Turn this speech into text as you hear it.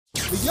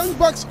The Young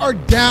Bucks are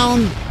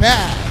down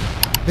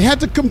bad. They had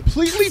to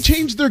completely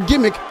change their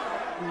gimmick.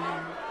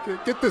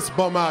 Get this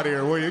bum out of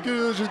here, will you?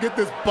 Just get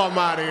this bum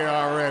out of here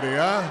already,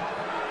 huh?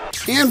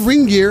 And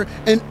ring gear,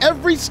 and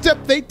every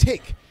step they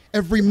take,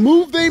 every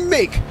move they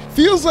make,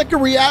 feels like a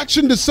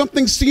reaction to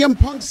something CM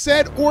Punk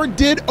said or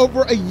did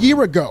over a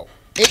year ago.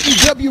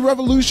 AEW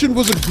Revolution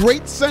was a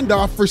great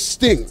send-off for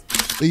Sting.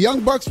 The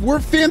Young Bucks were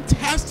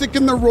fantastic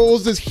in their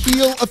roles as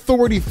heel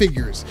authority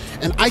figures,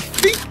 and I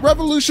think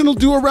Revolution will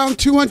do around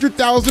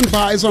 200,000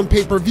 buys on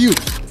pay-per-view.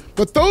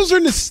 But those are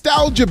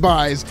nostalgia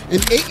buys,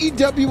 and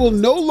AEW will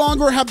no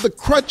longer have the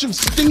crutch of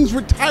Sting's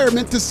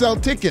retirement to sell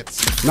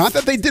tickets. Not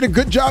that they did a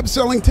good job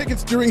selling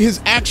tickets during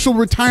his actual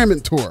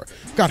retirement tour.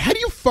 God, how do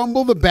you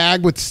fumble the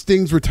bag with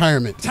Sting's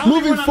retirement?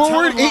 Moving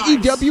forward,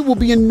 AEW will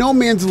be in no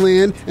man's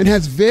land and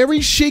has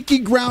very shaky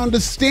ground to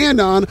stand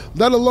on,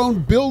 let alone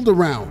build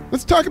around.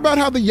 Let's talk about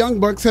how the Young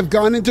Bucks have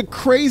gone into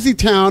crazy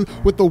town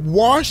with a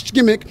washed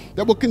gimmick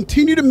that will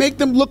continue to make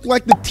them look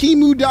like the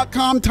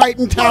Temu.com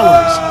Titan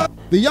Towers.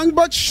 The Young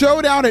Bucks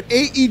showed out at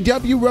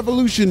AEW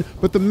Revolution,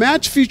 but the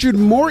match featured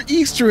more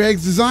Easter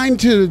eggs designed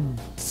to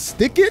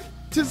stick it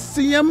to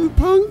CM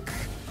Punk.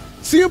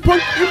 CM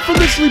Punk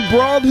infamously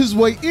brawled his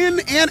way in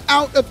and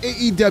out of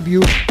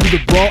AEW through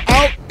the brawl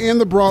out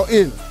and the brawl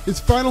in. His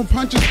final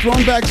punches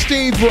thrown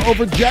backstage were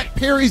over Jack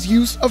Perry's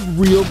use of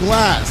real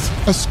glass,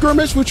 a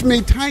skirmish which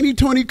made Tiny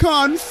Tony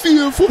Khan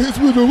fear for his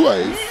little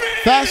wife.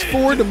 Fast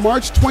forward to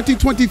March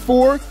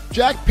 2024,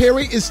 Jack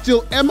Perry is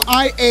still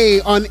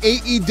MIA on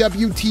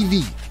AEW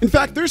TV. In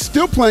fact, they're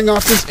still playing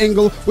off this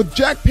angle with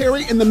Jack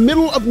Perry in the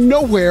middle of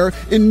nowhere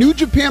in New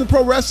Japan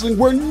Pro Wrestling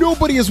where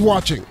nobody is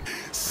watching.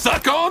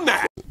 Suck on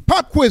that!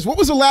 Pop quiz, what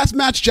was the last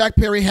match Jack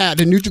Perry had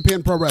in New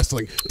Japan Pro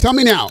Wrestling? Tell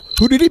me now,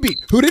 who did he beat?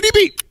 Who did he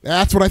beat?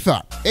 That's what I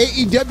thought.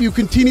 AEW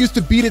continues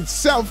to beat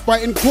itself by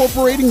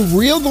incorporating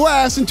real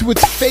glass into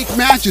its fake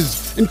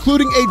matches,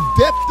 including a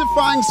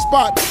death-defying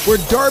spot where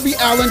Darby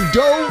Allin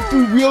dove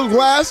through real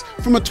glass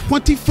from a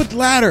 20-foot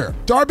ladder.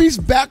 Darby's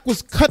back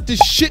was cut to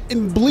shit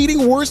and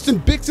bleeding worse than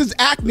Bix's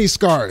acne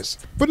scars.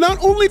 But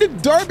not only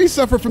did Darby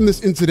suffer from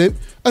this incident,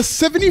 a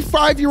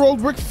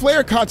 75-year-old Ric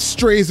Flair caught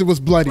strays and was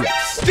bloody.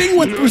 Sting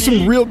went through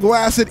some real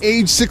glass at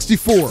age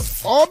 64,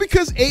 all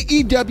because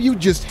AEW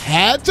just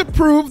had to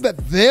prove that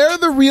they're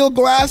the real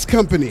glass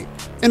company.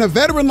 And a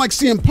veteran like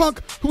CM Punk,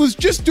 who was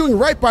just doing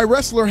right by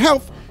wrestler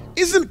health,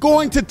 isn't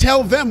going to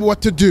tell them what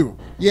to do.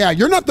 Yeah,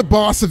 you're not the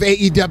boss of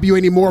AEW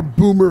anymore,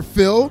 Boomer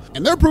Phil.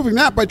 And they're proving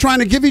that by trying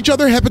to give each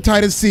other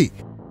hepatitis C.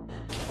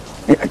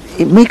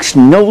 It makes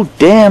no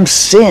damn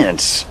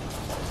sense.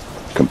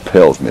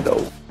 Compels me,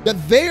 though.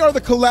 That they are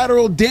the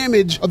collateral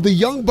damage of the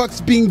Young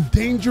Bucks being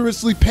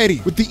dangerously petty,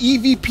 with the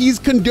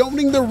EVPs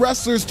condoning their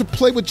wrestlers to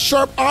play with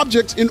sharp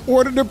objects in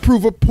order to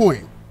prove a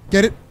point.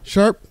 Get it?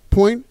 Sharp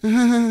point?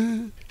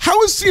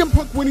 How is CM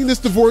Punk winning this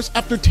divorce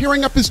after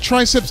tearing up his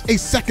triceps a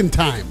second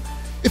time?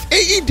 If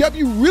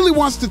AEW really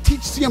wants to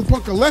teach CM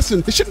Punk a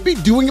lesson, they shouldn't be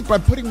doing it by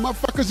putting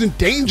motherfuckers in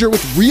danger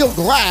with real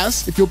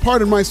glass. If you'll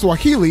pardon my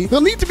Swahili,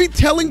 they'll need to be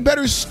telling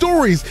better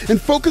stories and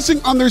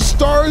focusing on their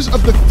stars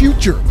of the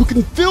future who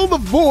can fill the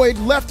void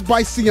left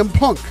by CM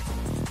Punk.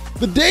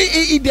 The day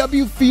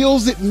AEW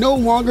feels it no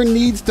longer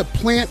needs to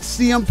plant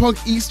CM Punk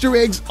Easter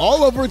eggs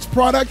all over its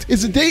product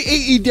is the day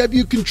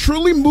AEW can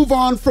truly move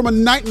on from a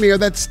nightmare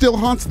that still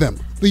haunts them.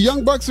 The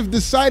Young Bucks have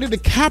decided to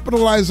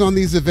capitalize on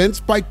these events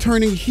by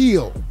turning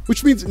heel,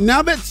 which means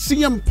now that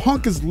CM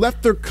Punk has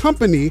left their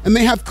company and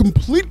they have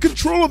complete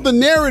control of the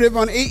narrative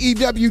on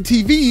AEW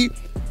TV,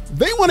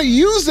 they want to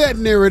use that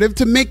narrative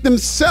to make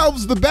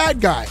themselves the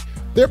bad guy,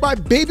 thereby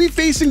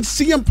baby-facing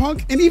CM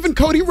Punk and even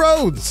Cody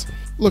Rhodes.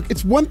 Look,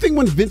 it's one thing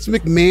when Vince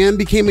McMahon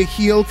became a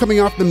heel coming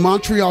off the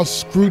Montreal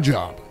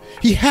Screwjob.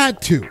 He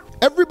had to.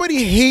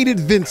 Everybody hated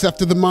Vince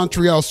after the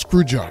Montreal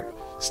Screwjob.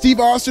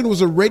 Steve Austin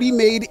was a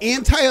ready-made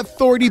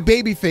anti-authority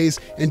babyface,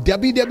 and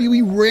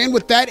WWE ran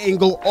with that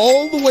angle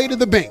all the way to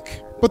the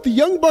bank. But the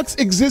Young Bucks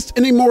exist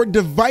in a more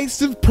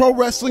divisive pro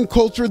wrestling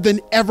culture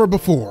than ever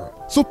before.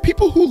 So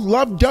people who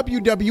love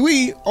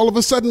WWE all of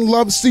a sudden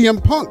love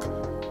CM Punk,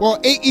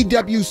 while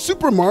AEW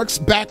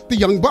supermarks back the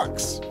Young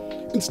Bucks.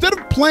 Instead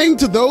of playing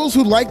to those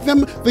who like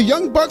them, the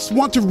Young Bucks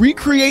want to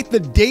recreate the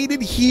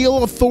dated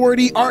heel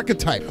authority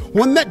archetype,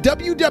 one that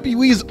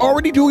WWE is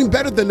already doing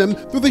better than them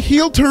through the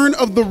heel turn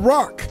of The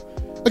Rock.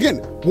 Again,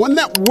 one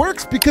that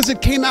works because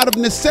it came out of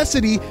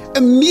necessity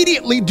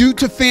immediately due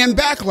to fan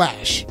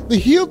backlash. The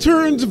heel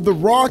turns of The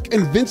Rock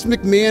and Vince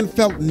McMahon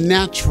felt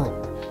natural.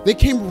 They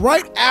came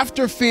right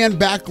after fan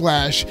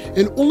backlash,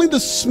 and only the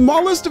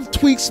smallest of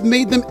tweaks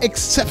made them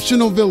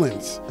exceptional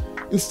villains.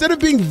 Instead of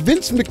being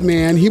Vince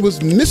McMahon, he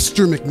was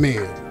Mr.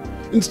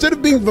 McMahon. Instead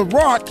of being The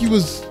Rock, he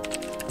was,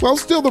 well,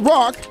 still The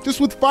Rock, just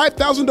with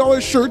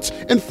 $5,000 shirts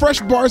and fresh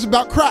bars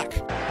about crack.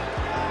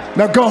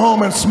 Now go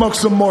home and smoke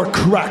some more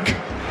crack.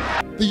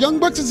 The Young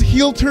Bucks'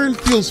 heel turn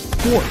feels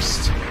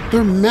forced.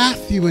 They're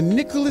Matthew and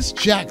Nicholas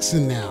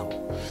Jackson now.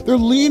 They're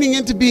leaning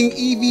into being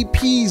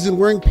EVPs and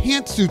wearing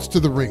pantsuits to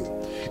the ring.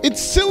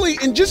 It's silly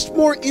and just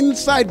more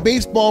inside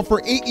baseball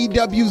for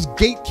AEW's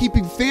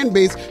gatekeeping fan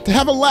base to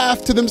have a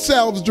laugh to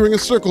themselves during a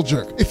circle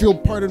jerk, if you'll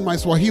pardon my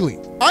Swahili.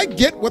 I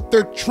get what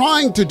they're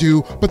trying to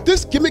do, but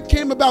this gimmick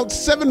came about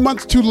 7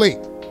 months too late.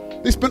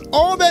 They spent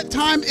all that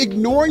time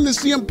ignoring the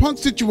CM Punk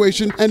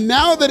situation, and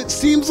now that it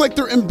seems like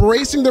they're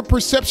embracing their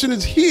perception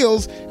as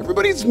heels,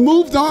 everybody's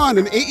moved on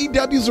and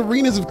AEW's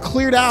arenas have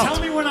cleared out.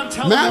 Tell me when I'm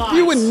telling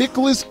Matthew lies. and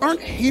Nicholas aren't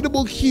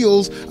hateable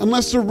heels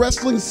unless they're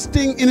wrestling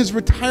Sting in his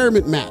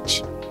retirement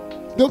match.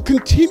 They'll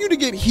continue to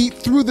get heat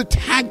through the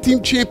Tag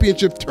Team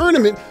Championship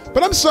tournament,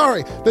 but I'm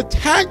sorry, the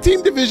Tag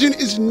Team division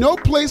is no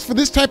place for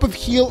this type of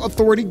heel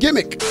authority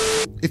gimmick.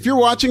 If you're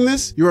watching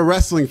this, you're a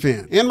wrestling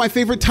fan. And my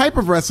favorite type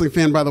of wrestling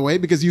fan, by the way,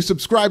 because you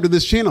subscribe to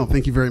this channel.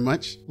 Thank you very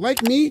much.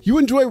 Like me, you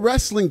enjoy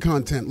wrestling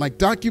content like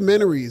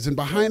documentaries and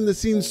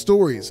behind-the-scenes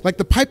stories, like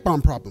the Pipe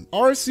Bomb Problem,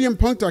 our CM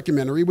Punk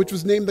documentary, which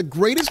was named the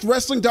greatest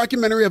wrestling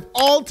documentary of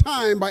all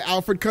time by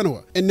Alfred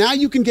Konuwa. And now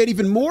you can get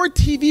even more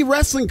TV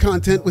wrestling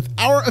content with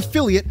our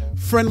affiliate,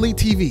 Friendly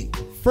TV.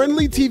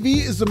 Friendly TV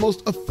is the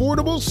most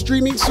affordable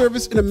streaming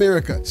service in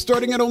America,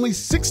 starting at only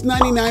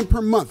 $6.99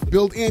 per month,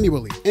 billed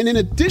annually. And in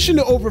addition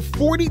to over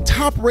 40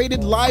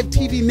 top-rated live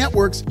TV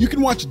networks, you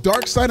can watch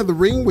Dark Side of the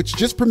Ring, which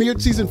just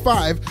premiered season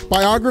 5,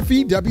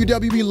 Biography,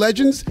 WWE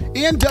Legends,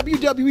 and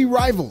WWE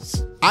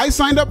Rivals. I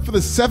signed up for the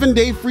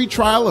 7-day free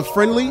trial of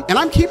Friendly, and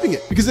I'm keeping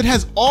it because it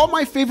has all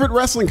my favorite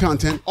wrestling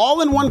content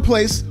all in one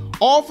place,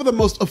 all for the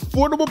most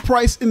affordable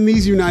price in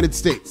these United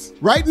States.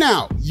 Right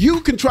now,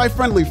 you can try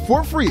Friendly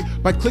for free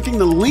by clicking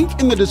the link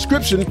in the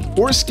description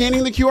or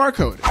scanning the QR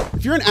code.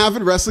 If you're an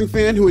avid wrestling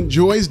fan who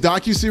enjoys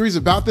docuseries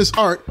about this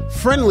art,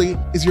 Friendly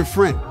is your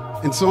friend,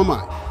 and so am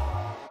I.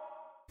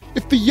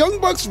 If the Young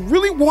Bucks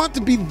really want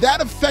to be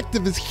that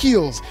effective as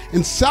heels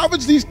and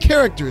salvage these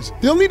characters,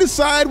 they'll need to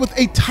side with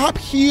a top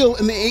heel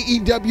in the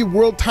AEW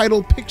World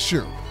Title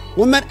picture,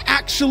 one that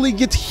actually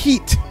gets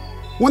heat.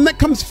 One that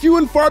comes few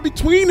and far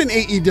between in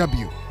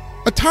AEW.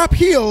 A top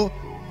heel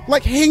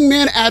like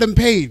Hangman Adam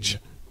Page.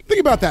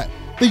 Think about that.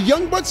 The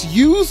Young Bucks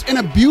use and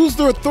abuse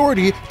their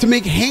authority to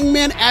make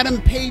Hangman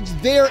Adam Page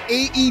their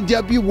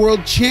AEW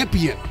World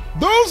Champion.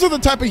 Those are the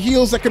type of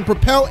heels that can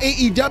propel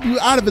AEW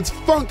out of its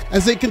funk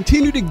as they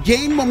continue to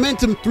gain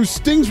momentum through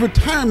Sting's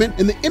retirement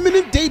and the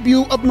imminent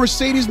debut of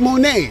Mercedes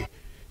Moné.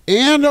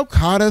 And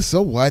Okada,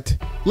 so what?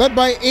 Led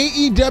by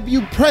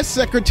AEW Press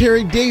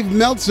Secretary Dave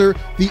Meltzer,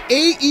 the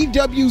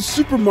AEW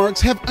Supermarks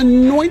have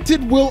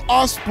anointed Will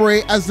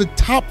Ospreay as the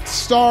top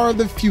star of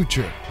the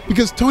future.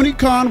 Because Tony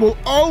Khan will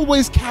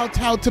always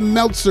kowtow to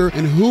Meltzer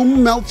and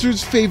whom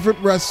Meltzer's favorite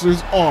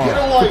wrestlers are.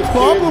 The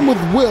problem with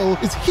Will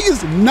is he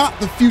is not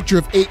the future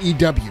of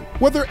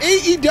AEW. Whether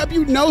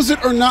AEW knows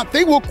it or not,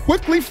 they will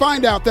quickly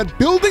find out that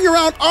building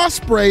around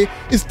Ospreay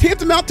is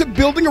tantamount to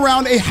building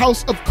around a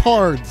house of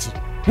cards.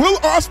 Will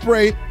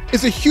Ospreay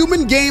is a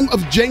human game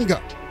of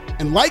Jenga.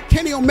 And like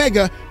Kenny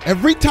Omega,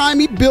 every time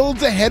he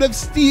builds ahead of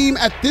steam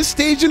at this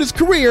stage in his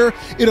career,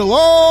 it'll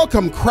all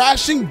come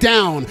crashing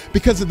down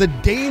because of the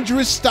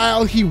dangerous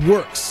style he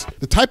works.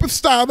 The type of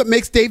style that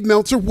makes Dave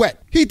Meltzer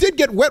wet. He did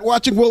get wet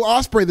watching Will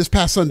Ospreay this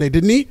past Sunday,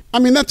 didn't he? I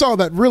mean, that's all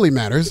that really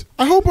matters.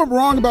 I hope I'm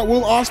wrong about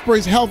Will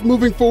Ospreay's health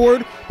moving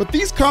forward, but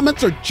these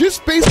comments are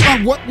just based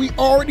on what we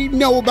already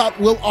know about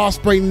Will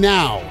Ospreay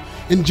now.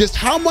 And just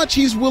how much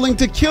he's willing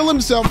to kill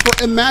himself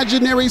for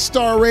imaginary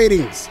star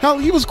ratings. Hell,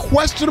 he was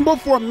questionable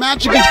for a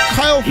match against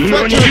Kyle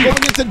Fletcher going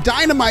into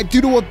Dynamite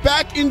due to a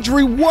back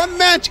injury 1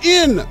 match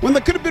in, when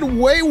that could have been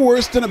way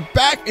worse than a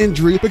back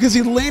injury because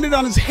he landed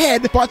on his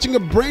head botching a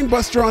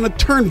brainbuster on a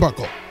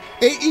turnbuckle.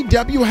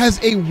 AEW has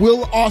a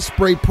Will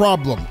Ospreay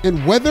problem,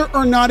 and whether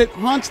or not it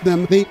haunts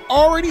them, they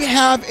already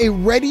have a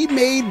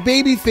ready-made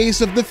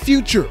babyface of the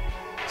future.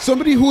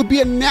 Somebody who would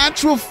be a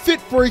natural fit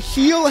for a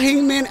heel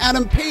Hangman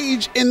Adam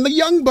Page in the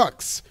Young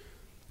Bucks.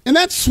 And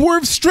that's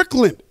Swerve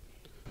Strickland.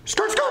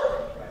 Skirt,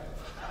 skirt.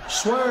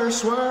 Swerve,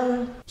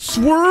 swerve.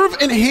 Swerve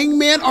and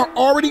Hangman are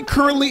already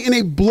currently in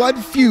a blood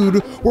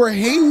feud where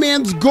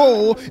Hangman's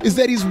goal is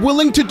that he's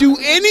willing to do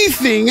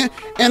anything,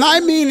 and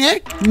I mean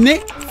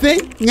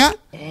anything,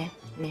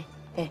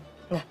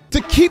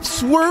 to keep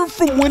Swerve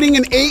from winning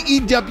an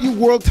AEW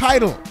World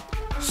Title.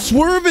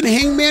 Swerve and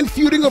Hangman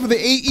feuding over the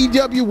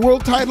AEW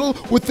World Title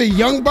with the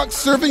Young Bucks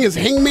serving as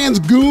Hangman's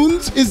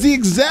goons is the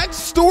exact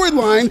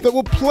storyline that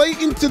will play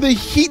into the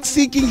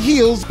heat-seeking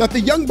heels that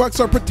the Young Bucks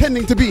are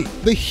pretending to be.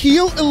 The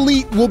heel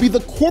elite will be the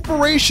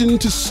corporation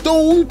to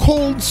Stone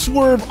Cold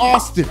Swerve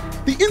Austin.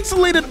 The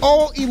insulated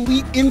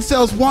all-elite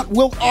incels want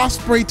Will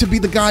Ospreay to be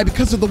the guy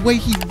because of the way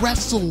he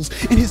wrestles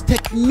and his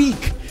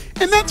technique.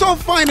 And that's all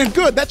fine and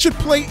good. That should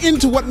play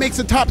into what makes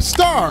a top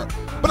star.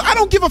 But I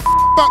don't give a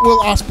about Will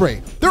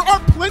Ospreay. There are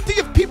plenty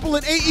of people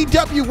in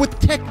AEW with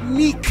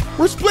technique.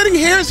 We're splitting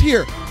hairs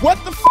here.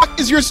 What the fuck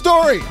is your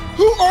story?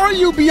 Who are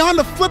you beyond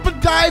a flip, a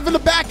dive, and a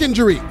back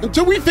injury?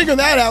 Until we figure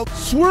that out,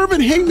 Swerve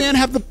and Hangman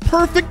have the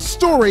perfect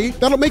story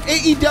that'll make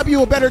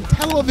AEW a better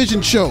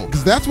television show.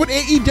 Because that's what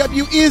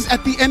AEW is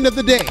at the end of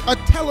the day. A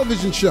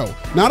television show,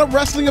 not a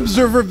Wrestling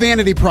Observer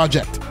vanity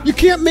project. You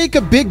can't make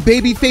a big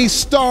babyface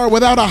star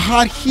without a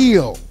hot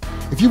heel.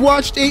 If you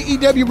watched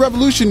AEW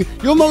Revolution,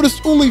 you'll notice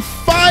only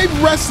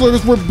 5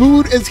 wrestlers were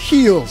booed as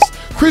heels.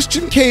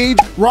 Christian Cage,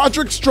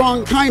 Roderick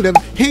Strong,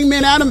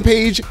 Hangman Adam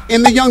Page,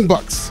 and the Young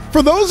Bucks.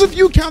 For those of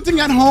you counting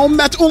at home,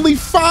 that's only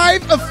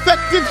 5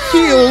 effective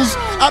heels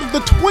out of the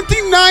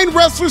 29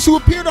 wrestlers who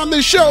appeared on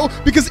this show,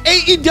 because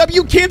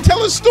AEW can't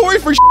tell a story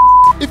for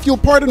if you'll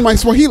pardon my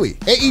Swahili.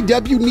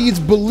 AEW needs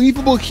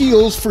believable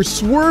heels for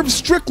Swerve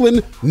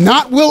Strickland,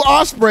 not Will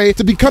Ospreay,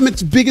 to become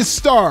its biggest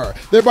star,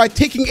 thereby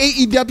taking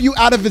AEW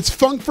out of its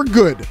funk for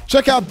good.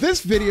 Check out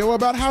this video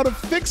about how to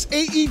fix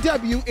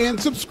AEW and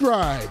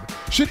subscribe.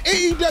 Should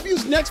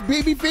AEW's next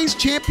babyface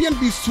champion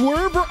be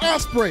Swerve or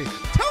Ospreay?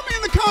 Tell me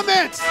in the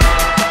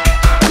comments!